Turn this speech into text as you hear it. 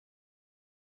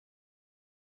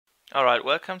Alright,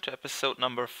 welcome to episode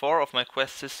number 4 of my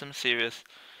quest system series.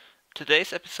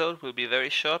 Today's episode will be very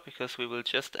short because we will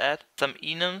just add some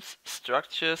enums,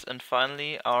 structures, and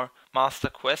finally our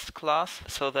MasterQuest class,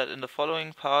 so that in the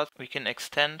following part we can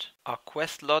extend our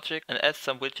quest logic and add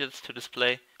some widgets to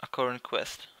display our current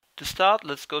quest. To start,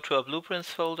 let's go to our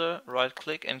blueprints folder, right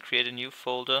click and create a new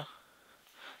folder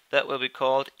that will be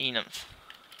called enums.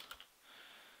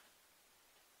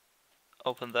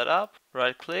 Open that up,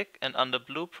 right click, and under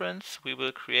blueprints we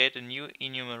will create a new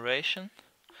enumeration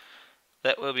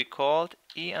that will be called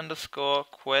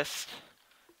e_quest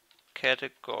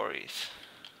categories.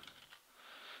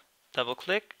 Double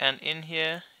click, and in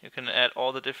here you can add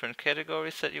all the different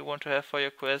categories that you want to have for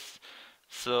your quest.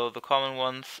 So the common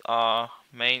ones are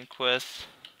main quest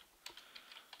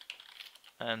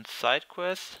and side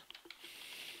quest,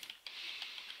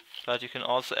 but you can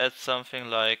also add something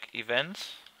like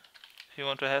events if you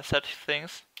want to have such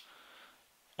things.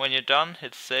 When you're done,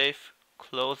 hit save,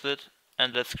 close it,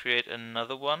 and let's create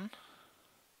another one.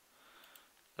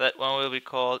 That one will be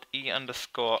called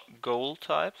e_goal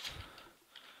types.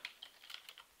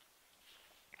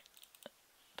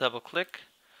 Double click,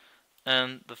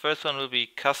 and the first one will be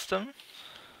custom.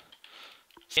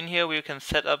 In here we can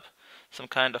set up some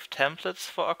kind of templates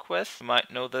for our quest. You might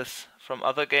know this from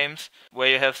other games where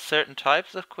you have certain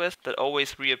types of quests that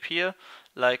always reappear,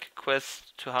 like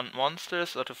quests to hunt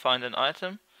monsters or to find an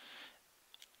item.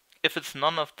 If it's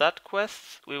none of that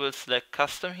quests, we will select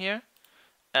custom here,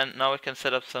 and now we can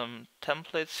set up some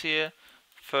templates here.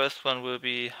 First one will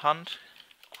be hunt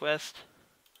quest.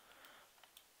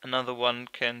 Another one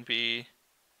can be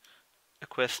a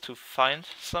quest to find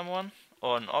someone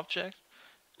or an object.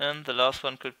 And the last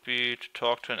one could be to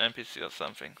talk to an NPC or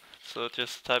something. So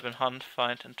just type in hunt,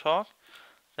 find and talk.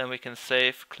 Then we can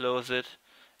save, close it,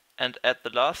 and add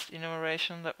the last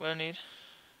enumeration that we'll need.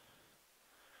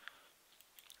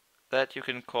 That you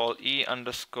can call e_regions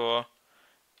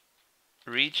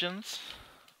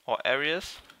or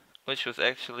areas, which was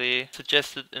actually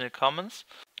suggested in the comments.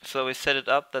 So we set it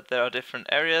up that there are different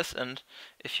areas, and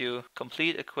if you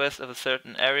complete a quest of a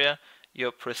certain area,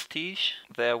 your prestige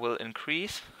there will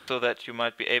increase, so that you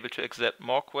might be able to accept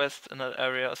more quests in that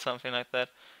area or something like that.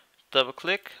 Double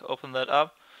click, open that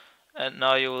up, and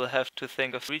now you will have to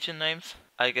think of region names.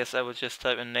 I guess I would just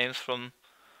type in names from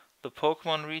the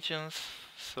Pokemon regions,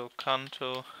 so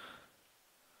Kanto,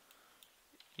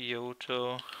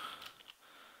 Johto,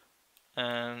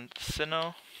 and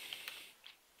Sinnoh.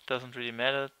 Doesn't really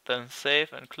matter. Then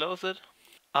save and close it.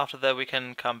 After that we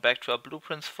can come back to our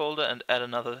blueprints folder and add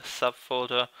another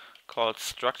subfolder called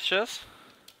structures.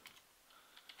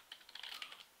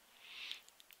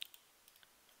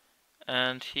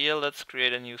 And here let's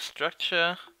create a new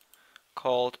structure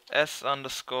called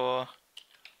s_quest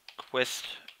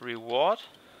reward.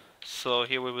 So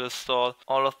here we will store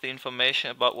all of the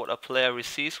information about what a player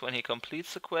receives when he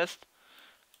completes the quest.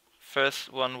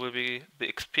 First one will be the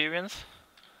experience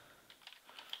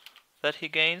that he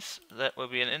gains, that will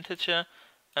be an integer,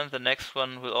 and the next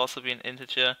one will also be an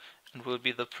integer and will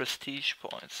be the prestige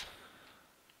points.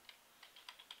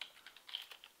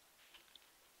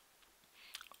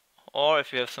 Or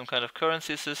if you have some kind of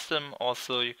currency system,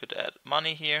 also you could add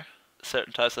money here,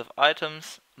 certain types of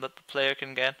items that the player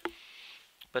can get,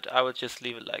 but I would just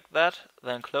leave it like that,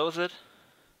 then close it.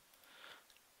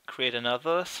 Create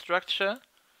another structure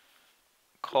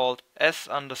called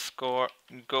s_goal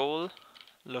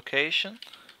location.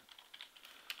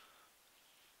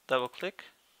 Double click.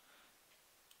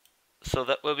 So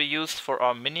that will be used for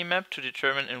our minimap to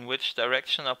determine in which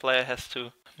direction our player has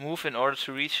to move in order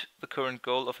to reach the current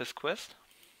goal of his quest.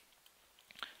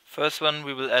 First one,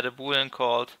 we will add a boolean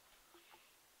called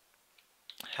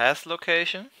has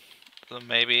location. So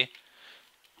maybe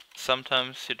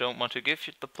sometimes you don't want to give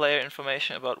the player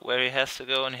information about where he has to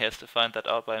go and he has to find that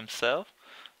out by himself.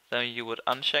 Then you would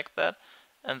uncheck that,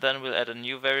 and then we'll add a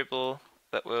new variable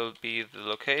that will be the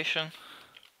location.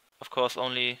 Of course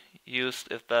only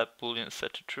used if that boolean is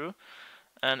set to true,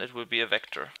 and it will be a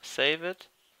vector. Save it,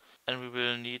 and we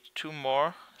will need two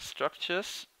more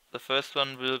structures. The first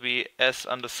one will be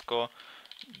s_goal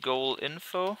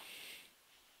info.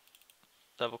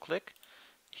 Double click.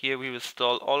 Here we will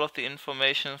store all of the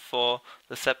information for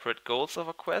the separate goals of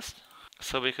a quest.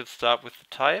 So we could start with the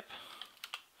type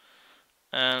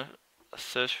and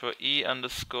search for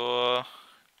e_goal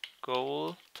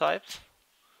types.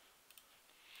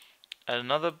 Add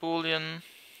another boolean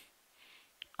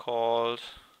called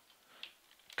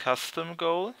custom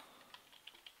goal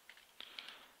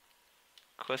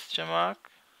question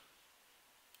mark.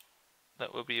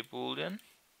 That will be a boolean.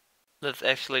 Let's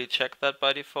actually check that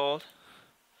by default.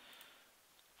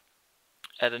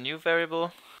 add a new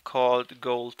variable called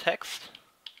goal text,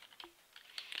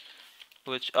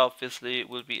 which obviously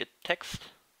will be a text.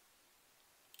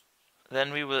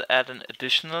 Then we will add an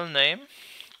additional name.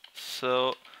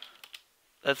 So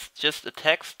that's just a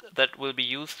text that will be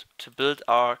used to build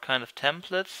our kind of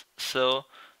templates. So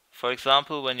for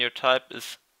example, when your type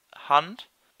is hunt,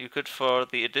 you could, for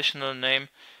the additional name,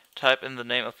 type in the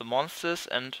name of the monsters,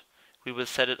 and we will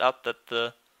set it up that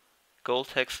the goal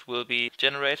text will be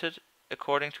generated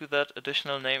according to that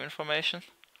additional name information.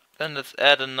 Then let's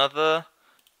add another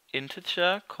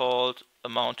integer called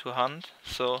amount to hunt.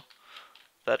 So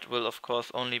that will of course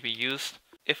only be used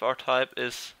if our type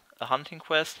is a hunting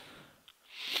quest.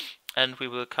 And we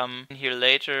will come in here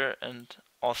later and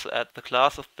also add the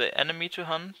class of the enemy to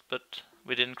hunt, but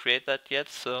we didn't create that yet,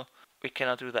 so we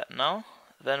cannot do that now.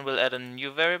 Then we'll add a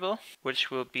new variable,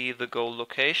 which will be the goal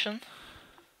location.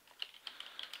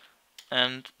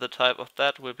 And the type of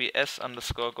that will be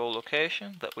s_goal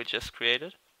location that we just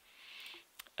created.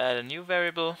 Add a new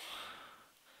variable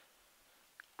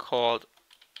called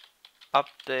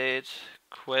update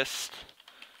quest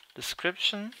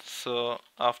description. So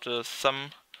after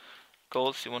some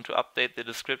goals you want to update the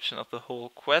description of the whole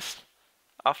quest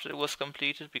after it was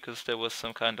completed, because there was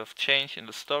some kind of change in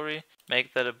the story.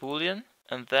 Make that a boolean,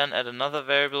 and then add another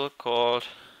variable called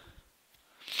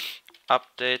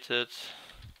updated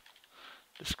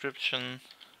description,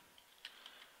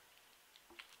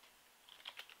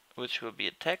 which will be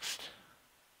a text.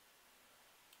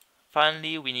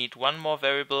 Finally, we need one more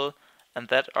variable, and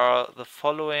that are the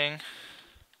following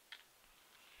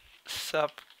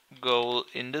sub-goal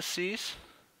indices.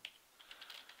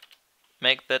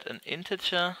 Make that an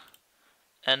integer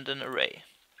and an array.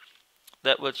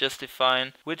 That will just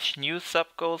define which new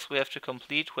sub-goals we have to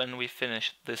complete when we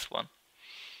finish this one.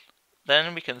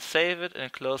 Then we can save it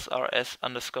and close our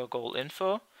s_goal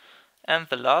info. And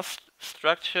the last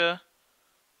structure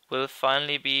will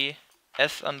finally be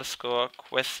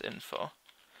s_quest info.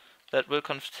 That will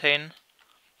contain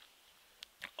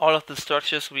all of the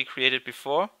structures we created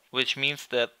before, which means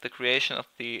that the creation of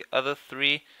the other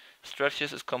three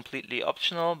structures is completely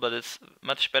optional, but it's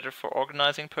much better for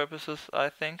organizing purposes, I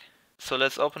think. So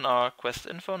let's open our quest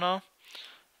info now.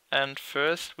 And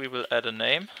first we will add a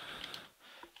name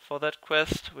for that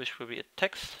quest, which will be a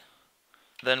text.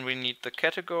 Then we need the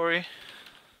category,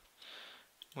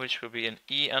 which will be an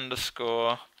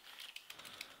e_quest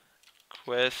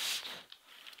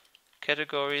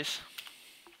categories.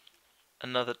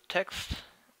 Another text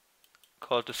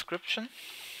called description.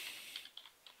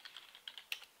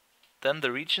 Then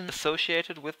the region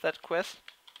associated with that quest,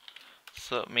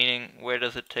 so meaning where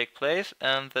does it take place,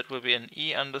 and that will be an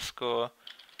e_regions.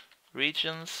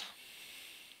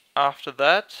 After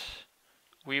that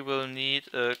we will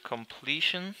need a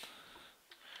completion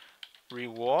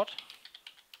reward,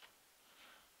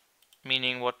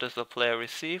 meaning what does the player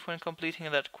receive when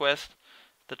completing that quest.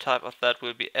 The type of that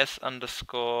will be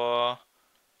s_quest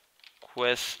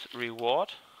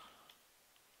reward.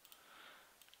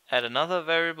 Add another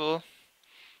variable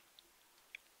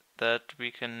that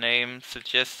we can name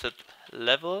suggested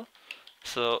level,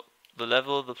 so the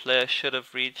level the player should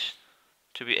have reached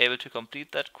to be able to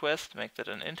complete that quest. Make that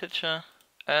an integer.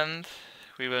 And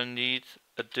we will need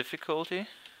a difficulty.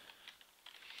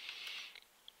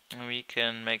 We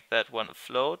can make that one a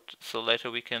float, so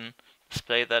later we can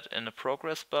display that in a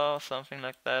progress bar or something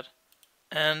like that.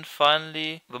 And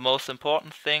finally, the most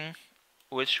important thing,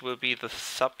 which will be the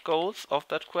sub-goals of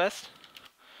that quest.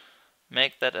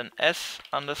 Make that an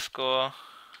s_goal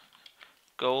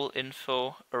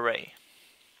info array.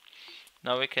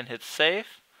 Now we can hit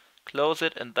save, close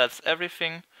it, and that's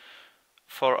everything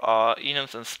for our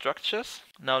enums and structures.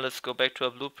 Now let's go back to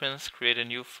our blueprints, create a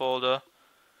new folder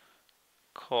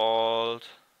called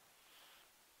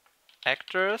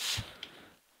actors.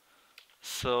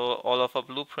 So all of our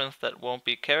blueprints that won't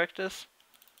be characters.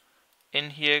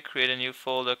 In here create a new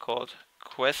folder called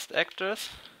quest actors.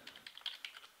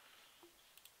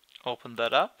 Open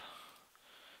that up.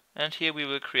 And here we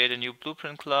will create a new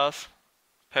blueprint class.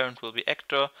 Parent will be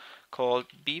actor, called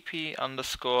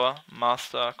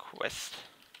bp_MasterQuest.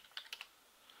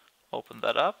 Open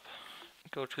that up.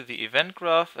 Go to the event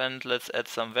graph and let's add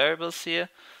some variables here.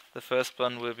 The first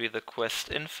one will be the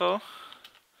quest info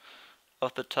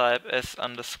of the type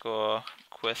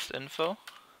s_quest info.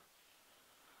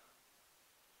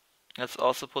 Let's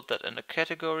also put that in a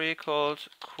category called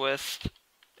quest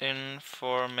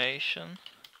information.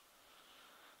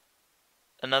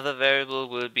 Another variable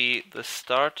will be the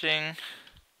starting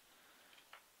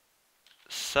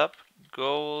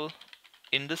sub-goal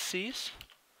indices.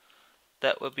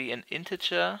 That will be an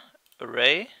integer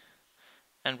array,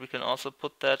 and we can also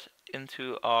put that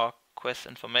into our quest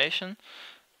information.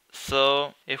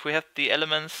 So if we have the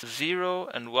elements 0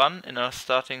 and 1 in our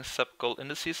starting sub-goal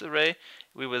indices array,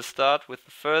 we will start with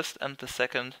the first and the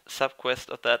second subquest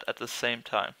of that at the same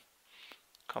time.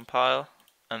 Compile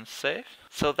and save.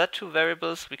 So that two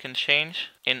variables we can change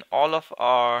in all of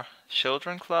our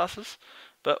children classes,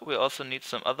 but we also need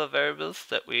some other variables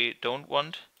that we don't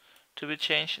want to be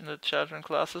changed in the children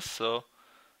classes. So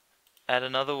add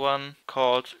another one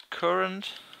called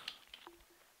current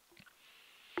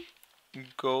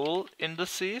goal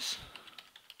indices,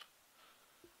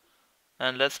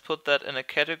 and let's put that in a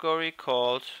category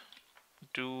called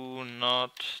do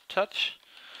not touch,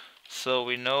 so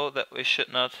we know that we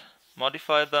should not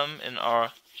modify them in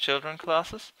our children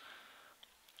classes.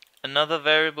 Another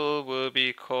variable will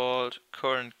be called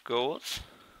current goals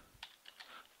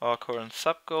or current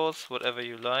subgoals, whatever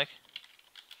you like.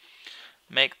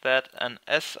 Make that an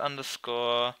s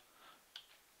underscore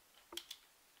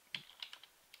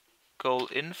goal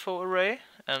info array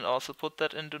and also put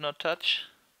that in do not touch.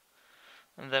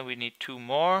 And then we need two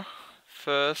more.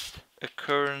 First, a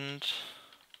current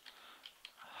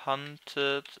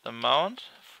hunted amount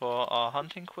for our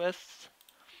hunting quests.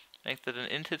 Make that an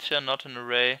integer, not an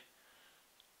array,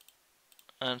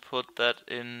 and put that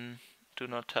in do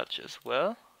not touch as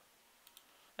well.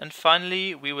 And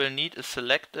finally, we will need a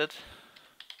selected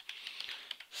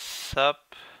sub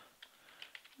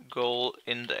goal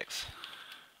index.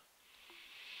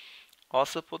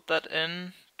 Also put that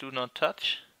in do not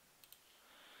touch.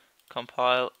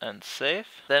 Compile and save.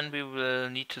 Then we will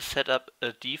need to set up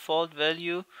a default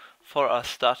value for our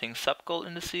starting subgoal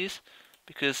indices,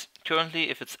 because currently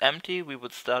if it's empty we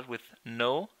would start with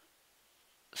no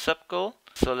subgoal.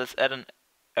 So let's add an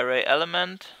array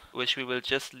element which we will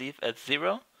just leave at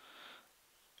 0,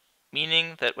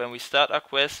 meaning that when we start our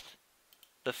quest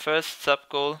the first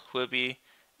subgoal will be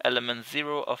element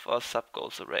 0 of our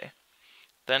subgoals array.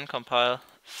 Then compile,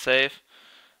 save,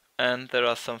 and there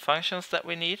are some functions that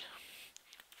we need.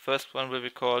 First one will be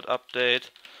called update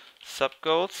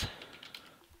subgoals.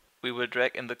 We will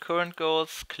drag in the current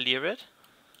goals, clear it.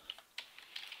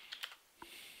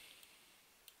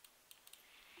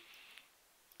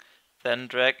 Then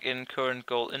drag in current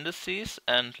goal indices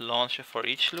and launch a for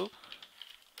each loop.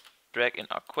 Drag in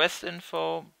our quest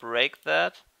info, break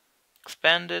that,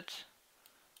 expand it,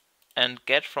 and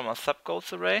get from our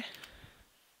subgoals array.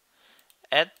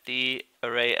 Add the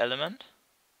array element.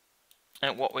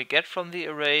 And what we get from the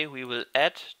array we will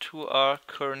add to our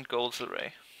current goals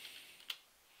array.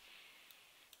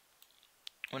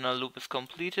 When our loop is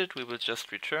completed we will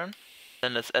just return.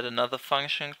 Then let's add another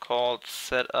function called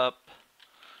setup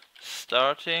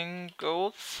starting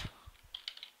goals.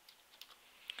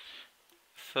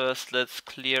 First let's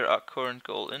clear our current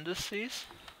goal indices.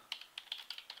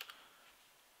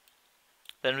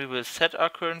 Then we will set our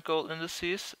current goal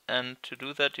indices, and to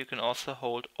do that you can also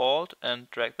hold Alt and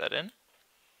drag that in.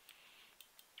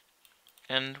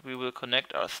 And we will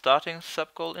connect our starting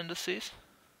subgoal indices.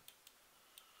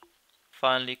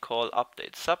 Finally call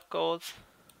update subgoals,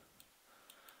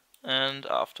 and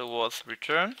afterwards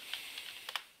return.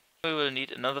 We will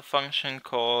need another function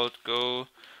called go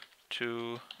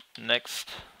to next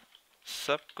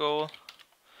subgoal,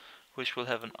 which will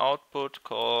have an output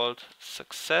called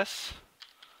success.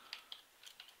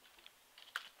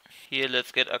 Here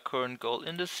let's get our current goal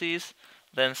indices,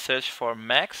 then search for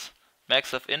max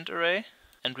of int array,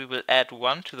 and we will add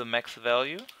 1 to the max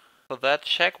value. For that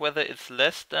check whether it's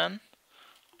less than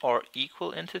or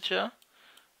equal integer,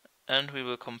 and we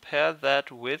will compare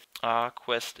that with our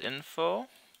quest info,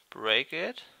 break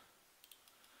it,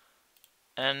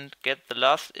 and get the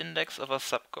last index of our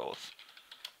subgoals.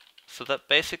 So that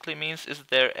basically means, is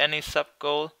there any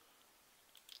subgoal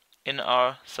in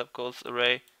our subgoals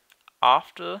array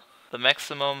after the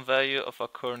maximum value of our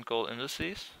current goal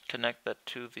indices? Connect that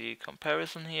to the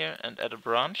comparison here and add a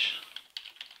branch.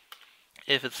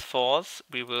 If it's false,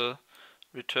 we will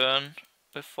return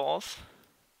with false.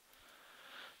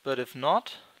 But if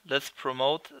not, let's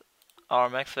promote our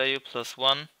max value plus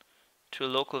 1 to a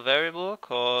local variable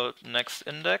called next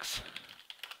index.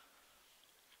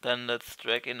 Then let's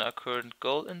drag in our current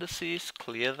goal indices,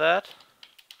 clear that,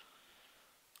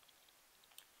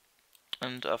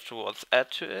 and afterwards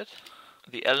add to it.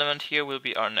 The element here will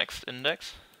be our next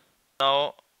index.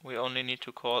 Now we only need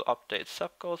to call update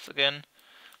subgoals again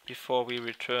before we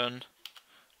return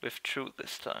with true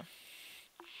this time.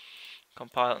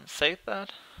 Compile and save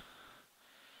that.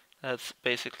 That's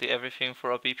basically everything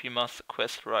for our BP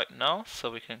MasterQuest right now,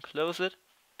 so we can close it.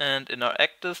 And in our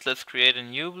actors, let's create a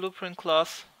new blueprint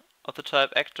class of the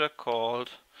type actor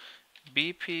called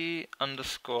BP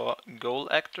underscore goal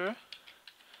actor.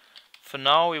 For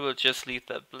now we will just leave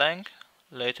that blank.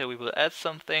 Later we will add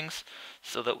some things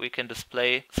so that we can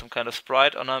display some kind of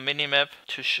sprite on our minimap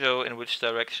to show in which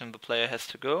direction the player has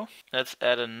to go. Let's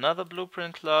add another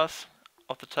blueprint class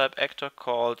of the type actor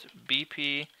called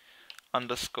BP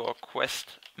underscore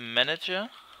quest manager.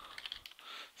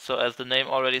 So as the name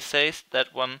already says,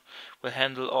 that one will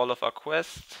handle all of our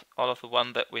quests, all of the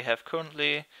one that we have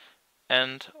currently,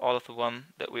 and all of the one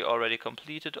that we already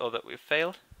completed or that we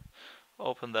failed.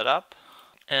 Open that up.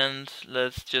 And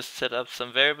let's just set up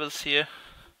some variables here.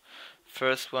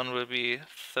 First one will be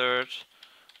third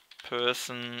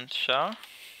person char.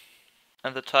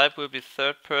 And the type will be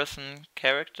third person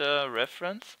character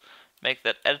reference. Make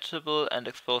that editable and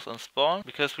expose on spawn,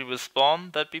 because we will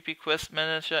spawn that BP Quest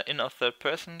Manager in our third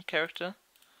person character.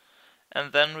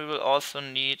 And then we will also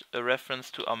need a reference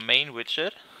to our main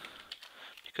widget,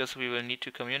 because we will need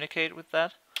to communicate with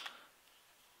that.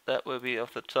 That will be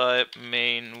of the type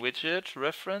main widget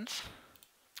reference.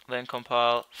 Then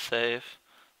compile, save.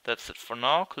 That's it for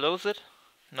now. Close it.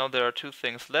 Now there are two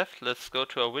things left. Let's go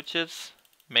to our widgets,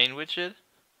 main widget,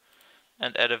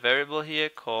 and add a variable here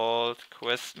called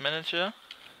quest manager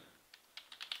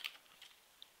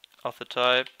of the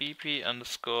type BP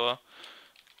underscore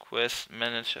quest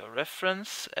manager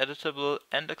reference, editable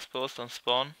and exposed on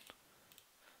spawn.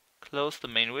 Close the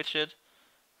main widget.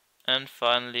 And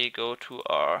finally go to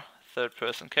our third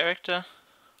person character,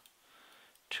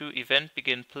 to event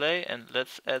begin play, and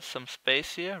let's add some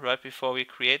space here right before we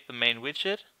create the main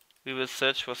widget. We will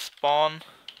search for spawn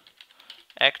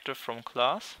actor from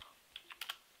class.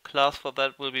 Class for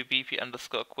that will be BP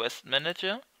underscore quest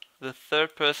manager. The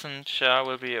third person char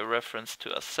will be a reference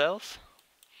to ourselves.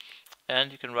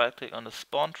 And you can right click on the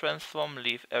spawn transform,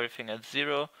 leave everything at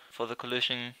 0. For the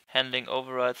collision handling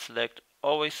override, select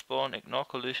always spawn, ignore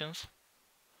collisions.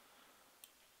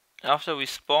 After we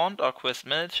spawned our quest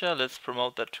manager, let's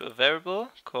promote that to a variable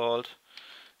called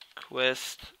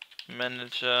quest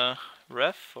manager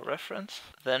ref for reference.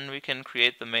 Then we can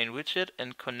create the main widget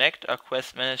and connect our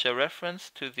quest manager reference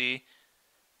to the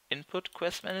input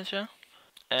quest manager.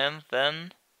 And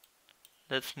then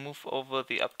let's move over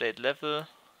the update level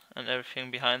and everything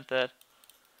behind that.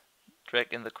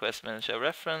 Drag in the quest manager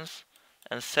reference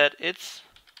and set its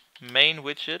main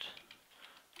widget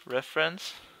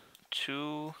reference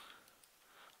to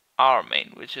our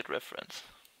main widget reference.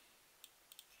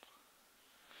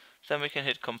 Then we can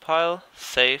hit compile,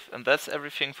 save, and that's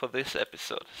everything for this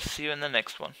episode. See you in the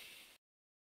next one.